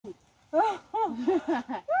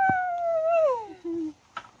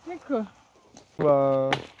Niko.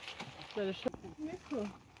 Wow. Niko.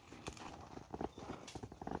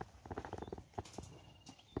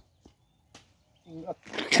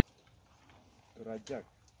 Turajyaga.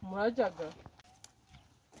 Murajyaga.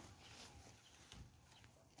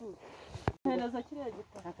 Hereza kiriya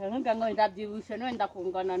gitabo. Akavuga ngo ndabyibushe none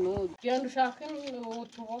ndakungana n'uyu. Genda ushake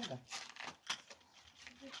utuboga.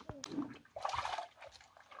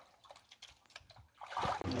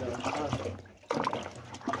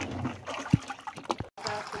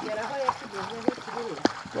 Kugera aho yakugeze kuri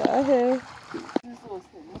Yahe.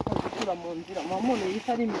 Zose mukazikura mu nzira. Mamuntu yita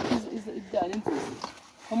ari imiti ibyara inzozi.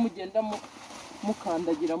 Ko mugenda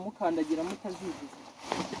mukandagira mutazigize.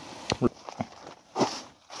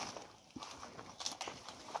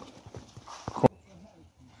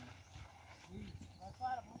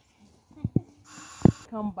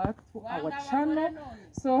 Come back to our channel.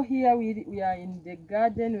 So here we are in the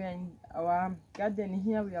garden. We are in our garden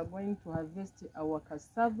here. We are going to harvest our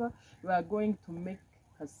cassava. We are going to make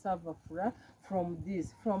cassava flour from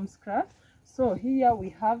scratch. So here we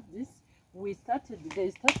have this. They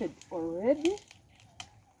started already.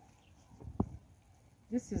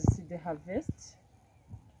 This is the harvest.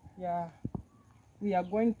 Yeah, we are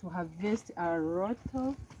going to harvest a lot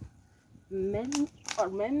of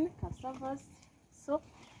many cassavas. So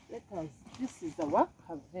let us, this is our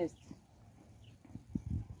harvest.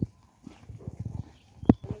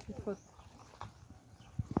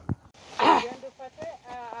 Genda ufate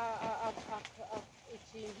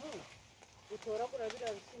ikintu utoragura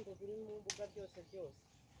biriya bishyimbo biri mu mbuga byose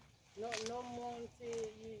no munsi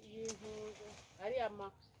y'impuzu ariya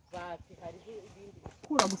mabati hariho ibindi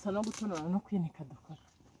Kura gusa no gutonora no kwinika dukora.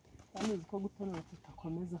 Kandi uzi ko gutonora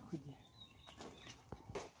tutakomeza kugira.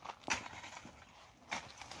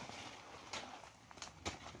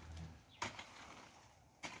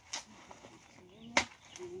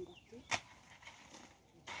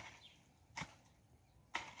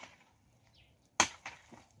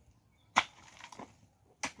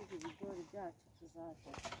 ibigori byacu tuzaza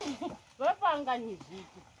bavanganyije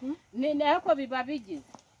ni nako biba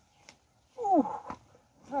bigize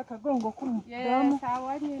Akagongo k'umudamu.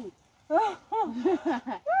 sawa nyine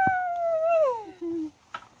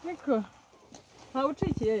Niko.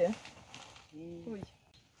 Ntawucikiye ye? Uyu.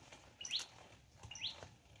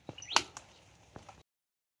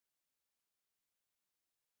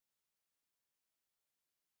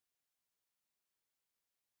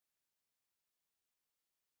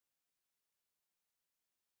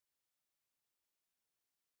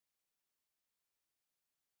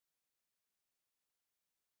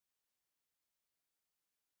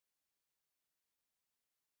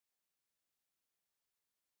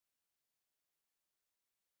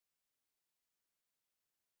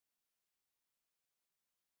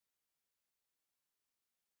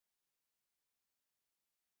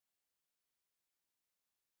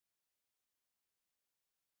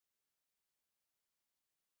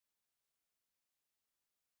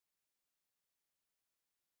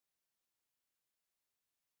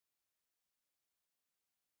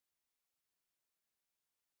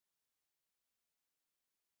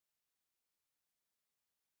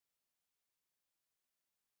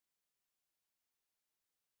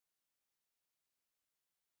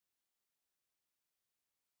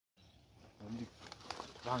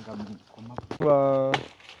 Wow.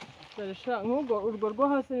 Nk'ubwo urwo rwo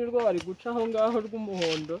hasi ni rwo bari guca aho ngaho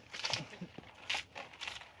rw'umuhondo.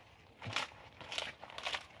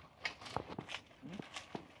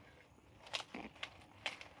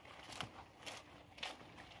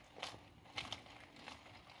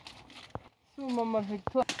 Mama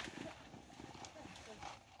Victor.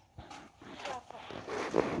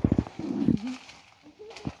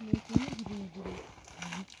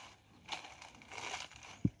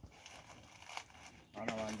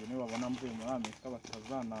 Abana banjye nibabona mvuye muri Amerika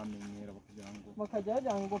batazanamenyera bakagira ngo Bakajya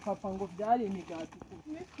bagira ngo papa ngo byari imigati.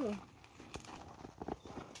 Niko.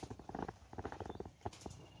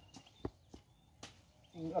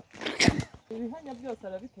 Ibihanya byose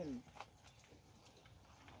arabiteruye.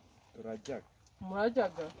 turajyaga.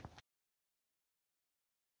 Murajyaga.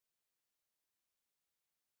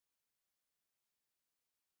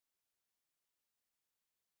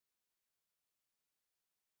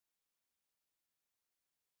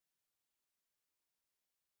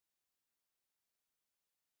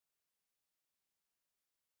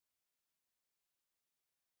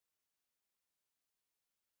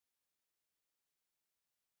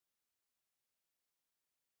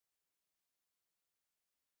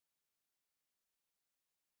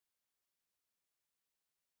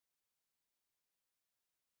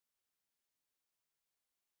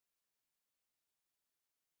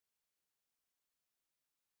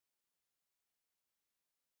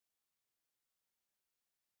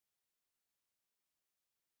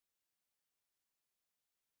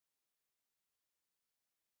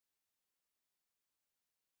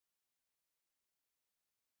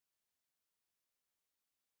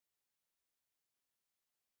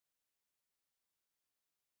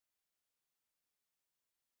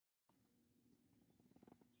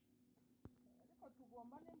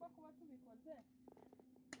 tugomba nimba kuba tubikoze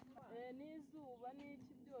n'izuba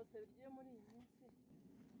n'iki byose bigiye muri iyi minsi.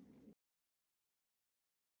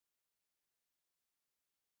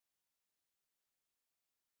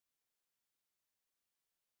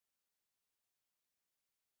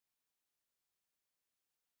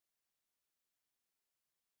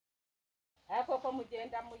 ariko ko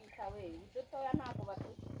mugenda muyita we udutoya ntabwo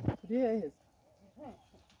batuzi. Yes.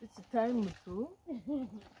 It's time to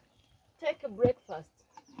take a breakfast.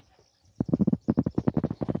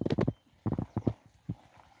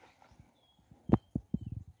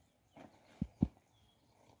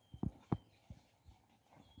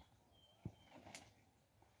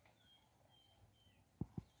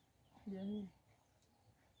 Yeah.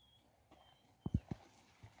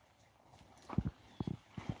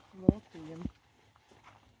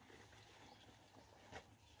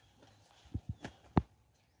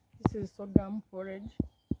 This is sorghum porridge.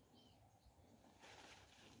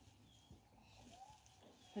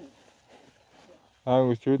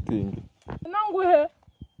 I'm shooting. Nanguhe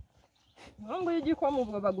igikoma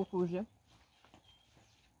ubwo bagukuje.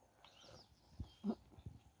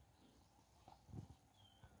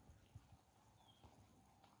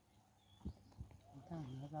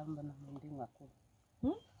 Nzambana ndi mwakuru.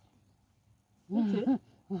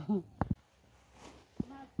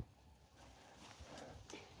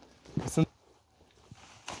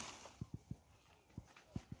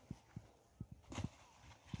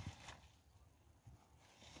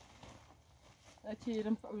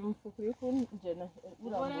 Akira mfuku yo kunjena.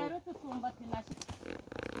 Ubwo rero tutumbati na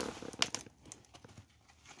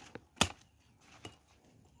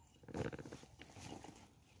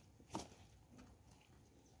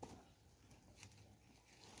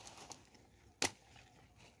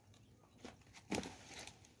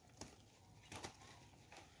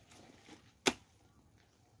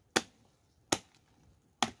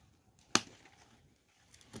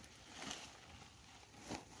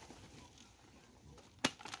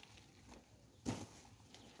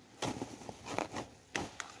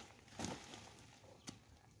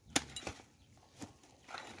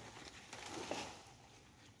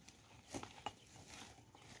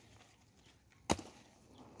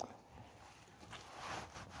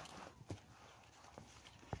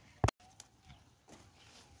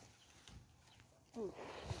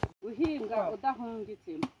uhinga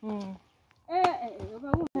udahungitse.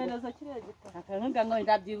 Uhereza kiriya gitaka. Akanga ngo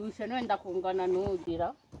ndabyibushe no ndakungana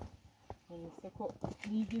nugira. Se ko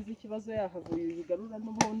yigize ikibazo yahavuye yigarura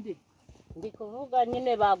n'ubundi. Ndi kuvuga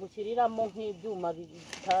nyine bagukiriramo nk'ibyuma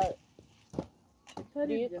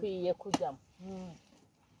bikwiye kujyamo.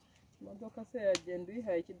 Imodoka se yagenda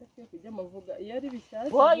uyihaye ikidakwiye kujyamo vuga iyo ari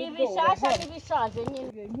bishyashya. Wo ibishasha n'ibishaje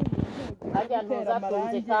nyine. Ajya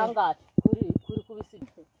ntuzatunze kangahe kuri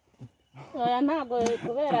kubisiga. Oya ntago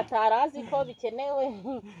kubera atarazi ko bikenewe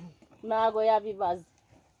ntago yabibaza.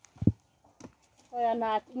 Oya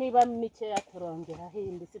niba mikeya turongera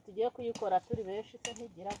hindi se tugiye kuyikora turi benshi se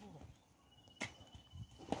ntigira vuba.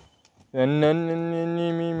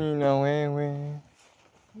 Mimi na wewe.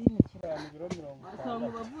 Asanga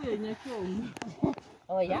bavuye Nyacyonga.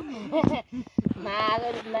 Oya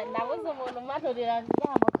nabuze umuntu umanurira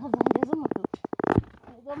yambo kazangeza umutuku.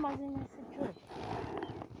 Ubwo maze iminsi icumi.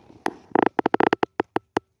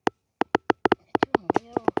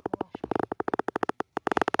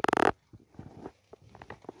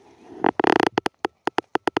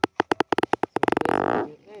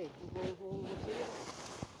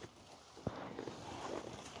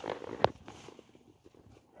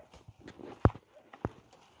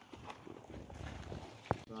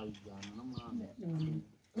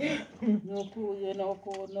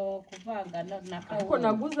 No kuvanga na Ariko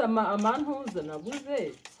naguze amantuza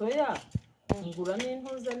naguze soya ngura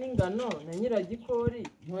n'intuza n'ingano na nyiragikori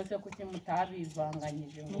mwese kuki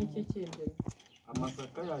mutabivanganyije n'iki kindi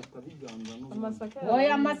Amasaka yahita biganza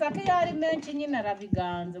oya amasaka yari menshi nyine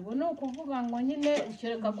arabiganza ubu ni ukuvuga ngo nyine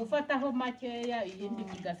ukereka gufataho makeya iyindi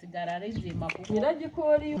kigasigara ari zima kuko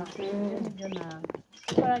nyiragikori ibyo nanga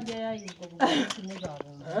twarajya yayirwa bugufi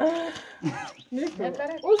muzabona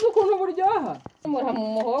uzi ukuntu buryoha mura mu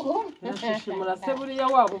muhogo nashishimura se buriya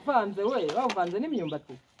wabuvanze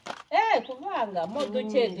n'imyumbati kuvanga mo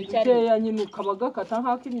duke dukeya nyine ukaba gakata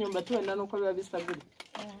nk'ako imyumbati wenda nuko biba bisa gutya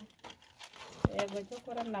yego cyo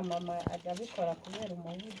kora na mama ajya bikora kubera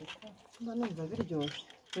umuvuduko mba numva biryoshye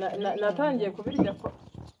natangiye kubirya ko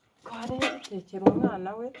kare tekera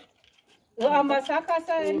umwana we amasaka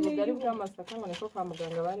se n'ubugari bw'amasaka ngo niko kwa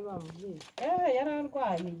muganga bari bamubwiye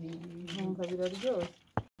yararwaye numva biraryoshye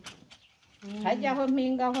hajyaho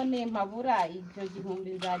mpingaho n'impabura ibyo gihumbi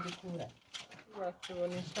nzagikura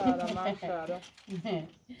Uzakibona inshara mashara.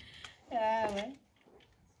 yawe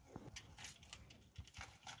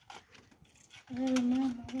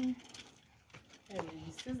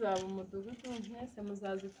Isi zaba umudugudu mwese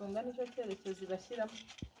muzazitunga nicyo cyerekezo ibashyiramo.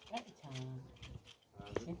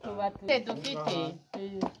 tuba dufite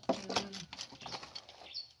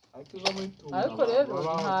Ariko rero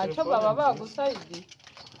ntacyo baba bagusayidiye.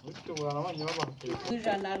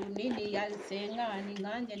 ijana runini ya senkani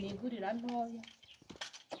nkanjye nigurira ntoya.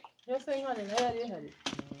 Iyo senkani nayo yari ihari.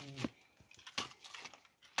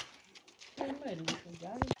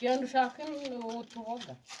 Genda ushake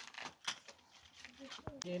utuboga.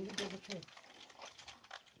 Genda ujye guteka.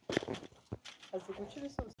 Azi guca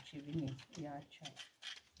ibisosi. Ibini yaca.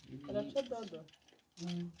 Araca dodo.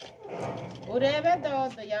 Urebe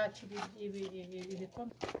dodo yaca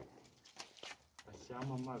ibikono.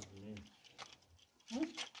 Ashyiramo amazi menshi.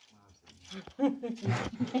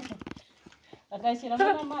 Agashyiramo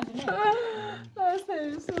n'amazi menshi. Ese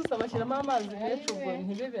ibisosi abashyiramo amazi menshi ubwo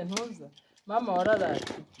ntibibe ntuza. Mama wararaye.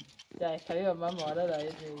 Byaye kareba mama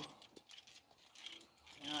wararaye neza.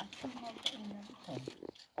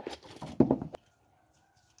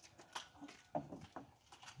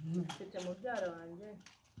 Mfite mubyara wanjye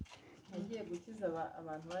yagiye gukiza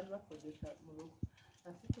abantu bari bakodesha mu rugo.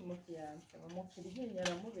 Afite umufiyanse bamukira iryinyo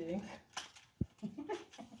aramubenga.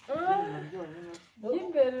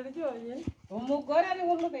 Imbere ryonyine. Umugore ari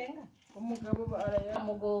we umubenga. Umugabo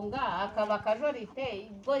Mugonga akaba akajorite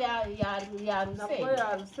ubwo yaruse. Nabwo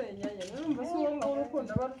yarusenyanye. Numva se uwo nguru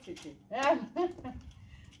ukunda barufite.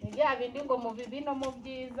 Ni bya bindi ngo mu bibi no mu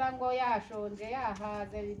byiza ngo yashonje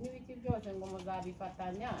yahaze n'ibiki byose ngo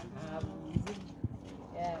muzabifatanya ntabwo nzi.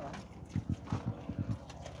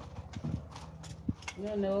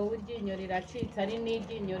 None wowe iryinyo riracitse ari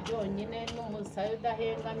n'iryinyo ryonyine n'umusaya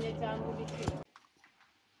udahengamye cyangwa ibiki.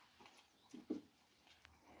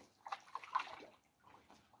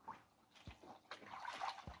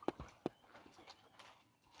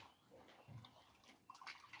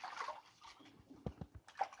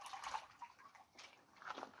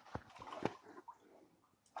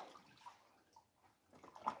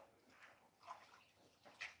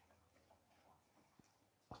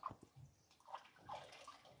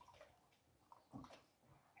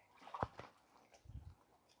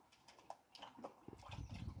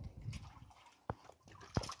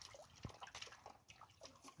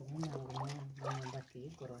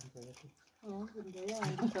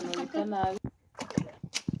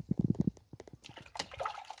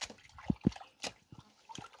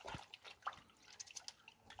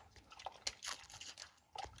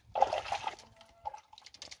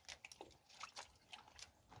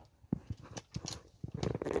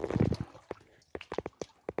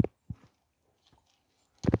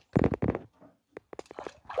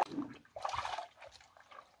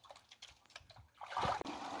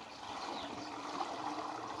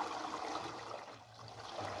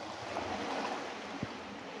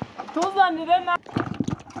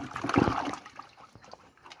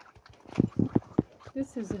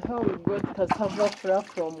 This is how we got cassava flour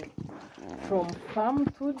from farm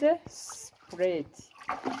to the spread.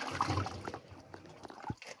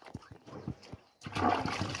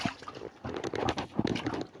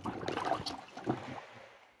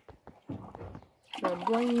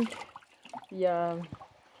 We are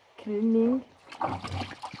cleaning.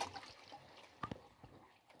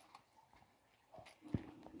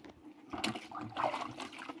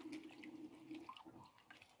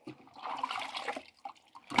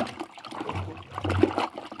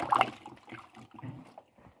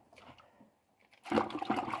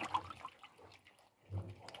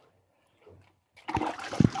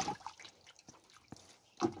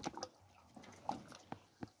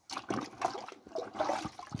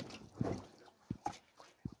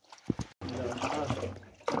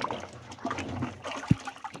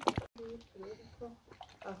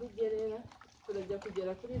 Aho ugerera turajya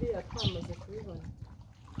kugera kuri iriya twamaze kubibona.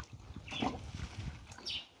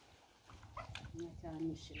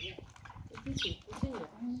 Nyacyanishije. Igiti ikinya.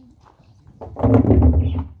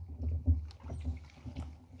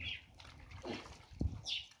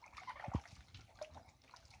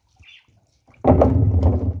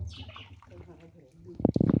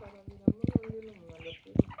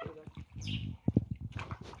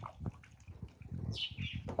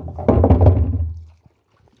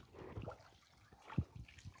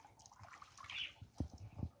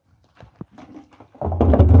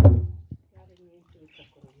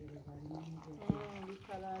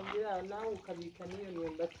 Bikarangira nawe ukabika n'iyo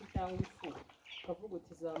myumbati cyangwa ifu ukavuga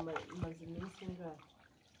uti imaze iminsi ingahe.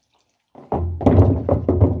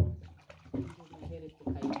 icyumweru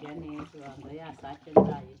tukayirya neza ubanza yasake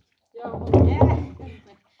nzayo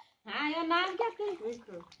ntayo narya pe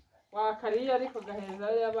wakariye ariko gaheza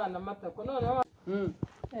y'abana amata ko noneho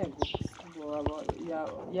yego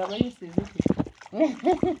yaba yisize iki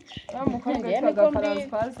mukobwa yitwaga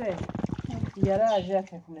Françoise yaraje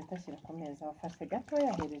akakumeta ashyira ku meza wafashe gato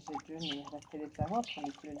yahereje Junior arateretse aho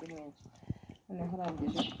apfundikira undi mwinshi noneho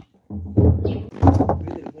urangije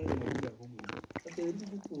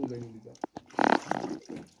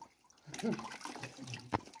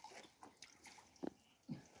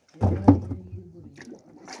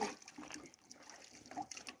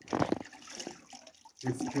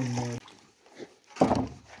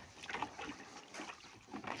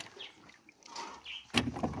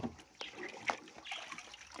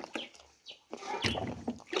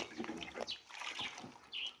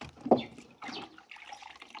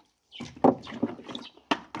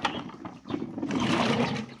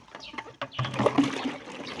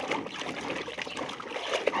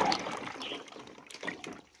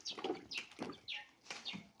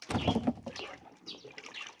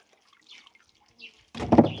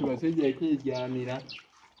tugiye kwiryamira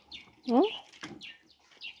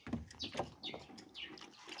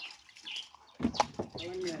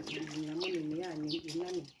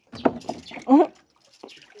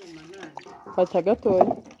fata gatoya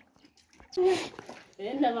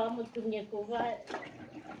wenda bamutumye kuva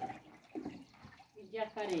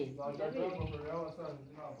iby'akarere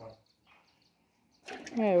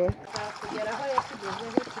yewe kugera aho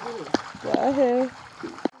yakugezeho kuri yahe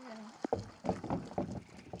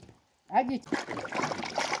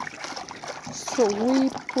So we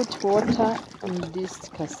put water on this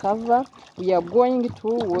cassava. We are going to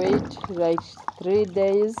wait like 3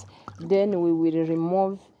 days. Then we will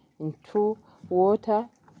remove into water.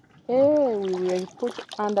 We will put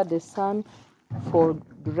under the sun for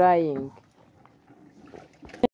drying.